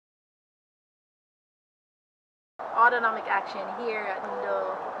Autonomic action here at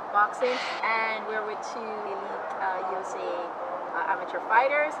Mundo Boxing, and we're with two elite USA amateur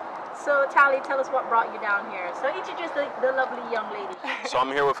fighters. So Talley, tell us what brought you down here. So introduce the lovely young lady. So I'm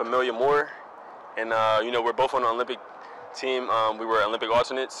here with Amelia Moore, and you know, we're both on the Olympic team. We were Olympic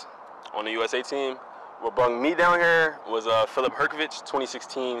alternates on the USA team. What brought me down here was Filip Hrgovic,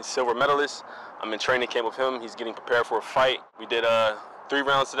 2016 silver medalist. I'm in training camp with him. He's getting prepared for a fight. We did 3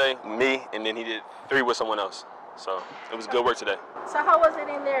 rounds today, me, and then he did 3 with someone else. So it was good work today. So how was it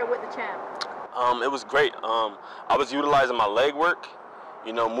in there with the champ? It was great. I was utilizing my leg work,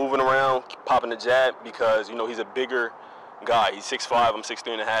 you know, moving around, popping the jab, because, you know, he's a bigger guy. He's 6'5", I'm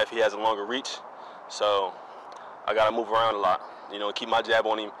 6'3.5". He has a longer reach. So I got to move around a lot, you know, keep my jab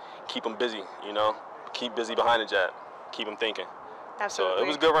on him, keep him busy, you know, keep busy behind the jab, keep him thinking. Absolutely. So it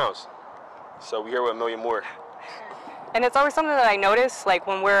was good rounds. So we're here with Amelia Moore. And it's always something that I notice, like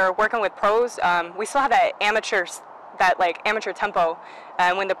when we're working with pros, we still have that amateur tempo.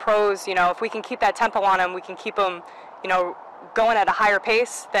 And when the pros, you know, if we can keep that tempo on them, we can keep them, you know, going at a higher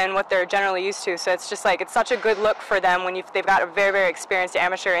pace than what they're generally used to. So it's just like, it's such a good look for them when they've got a very, very experienced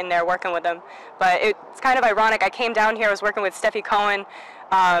amateur in there working with them. But it's kind of ironic. I came down here, I was working with Stefi Cohen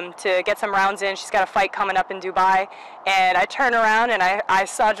to get some rounds in. She's got a fight coming up in Dubai. And I turned around and I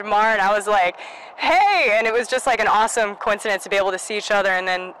saw Jamar and I was like, hey! And it was just like an awesome coincidence to be able to see each other and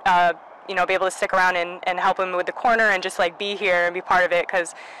then you know, be able to stick around and help him with the corner and just like be here and be part of it,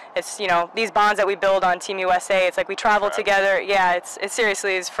 because it's, you know, these bonds that we build on Team USA, it's like we travel together. Yeah, it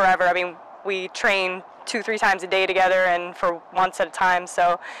seriously is forever. I mean, we train 2-3 times a day together and for months at a time.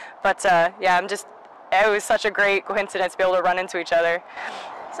 So, but yeah, it was such a great coincidence to be able to run into each other.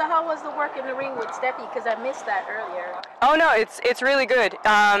 So how was the work in the ring with Stefi? Because I missed that earlier. Oh no, it's really good.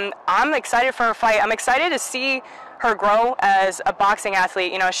 I'm excited for her fight. I'm excited to see her grow as a boxing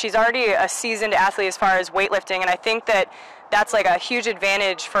athlete. You know, she's already a seasoned athlete as far as weightlifting, and I think that that's like a huge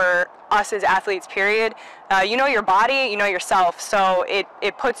advantage for us as athletes, period. You know your body, you know yourself, so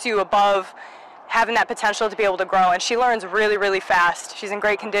it puts you above having that potential to be able to grow, and she learns really, really fast. She's in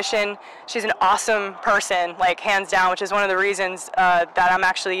great condition. She's an awesome person, like hands down, which is one of the reasons that I'm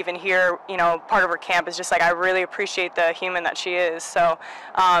actually even here, you know, part of her camp is just like I really appreciate the human that she is. So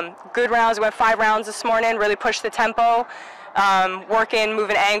good rounds. We went 5 rounds this morning, really pushed the tempo, working,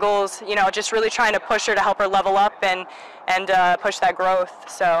 moving angles, you know, just really trying to push her to help her level up and push that growth.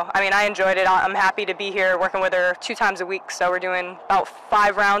 So, I mean, I enjoyed it. I'm happy to be here working with her 2 times a week. So we're doing about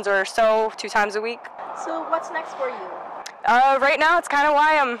 5 rounds or so, 2 times a week. So what's next for you? Right now, it's kind of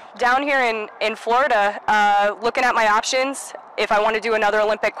why I'm down here in Florida, looking at my options. If I want to do another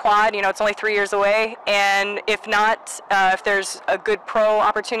Olympic quad, you know, it's only 3 years away. And if not, if there's a good pro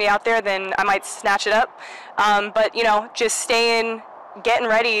opportunity out there, then I might snatch it up. But, you know, just staying, getting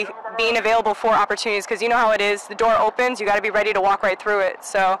ready, being available for opportunities, because you know how it is. The door opens, you got to be ready to walk right through it.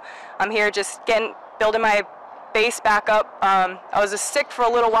 So I'm here just building my base back up. I was sick for a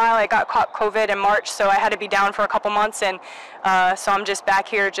little while. I got caught COVID in March, so I had to be down for a couple months, and so I'm just back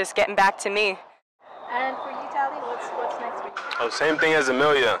here, just getting back to me. And for you, Talley, what's next for you? Oh, same thing as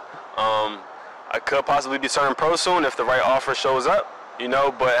Amelia. I could possibly be turning pro soon if the right offer shows up, you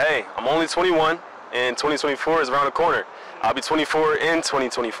know, but hey, I'm only 21, and 2024 is around the corner. I'll be 24 in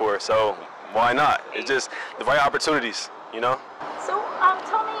 2024, so why not? It's just the right opportunities, you know? So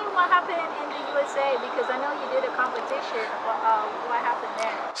tell me what happened in the USA, because I know you did a competition. What happened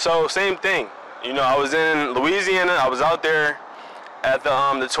there? So same thing. You know, I was in Louisiana. I was out there at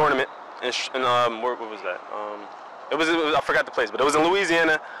the tournament. What was that? It was I forgot the place, but it was in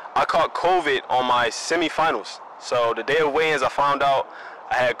Louisiana. I caught COVID on my semifinals. So the day of weigh-ins, I found out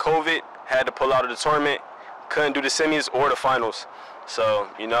I had COVID, had to pull out of the tournament. Couldn't do the semis or the finals. So,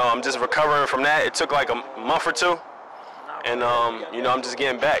 you know, I'm just recovering from that. It took like a month or 2. And, you know, I'm just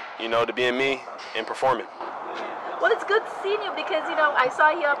getting back, you know, to being me and performing. Well, it's good seeing you, because, you know, I saw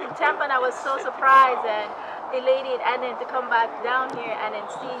you up in Tampa and I was so surprised and elated, and then to come back down here and then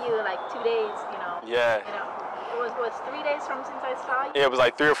see you like 2 days, you know. Yeah. You know, it was 3 days from since I saw you? Yeah, it was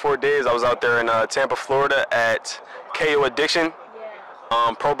like 3 or 4 days. I was out there in Tampa, Florida at KO Addiction,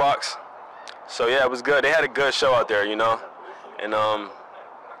 Pro Box. So yeah, it was good. They had a good show out there, you know. And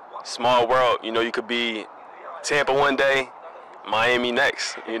small world, you know, you could be Tampa one day, Miami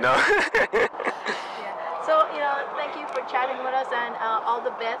next, you know. Yeah. So, you know, thank you for chatting with us, and all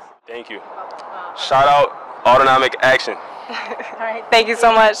the best. Thank you. Shout out Autonomic action. All right. Thank you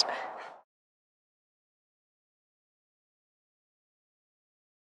so much.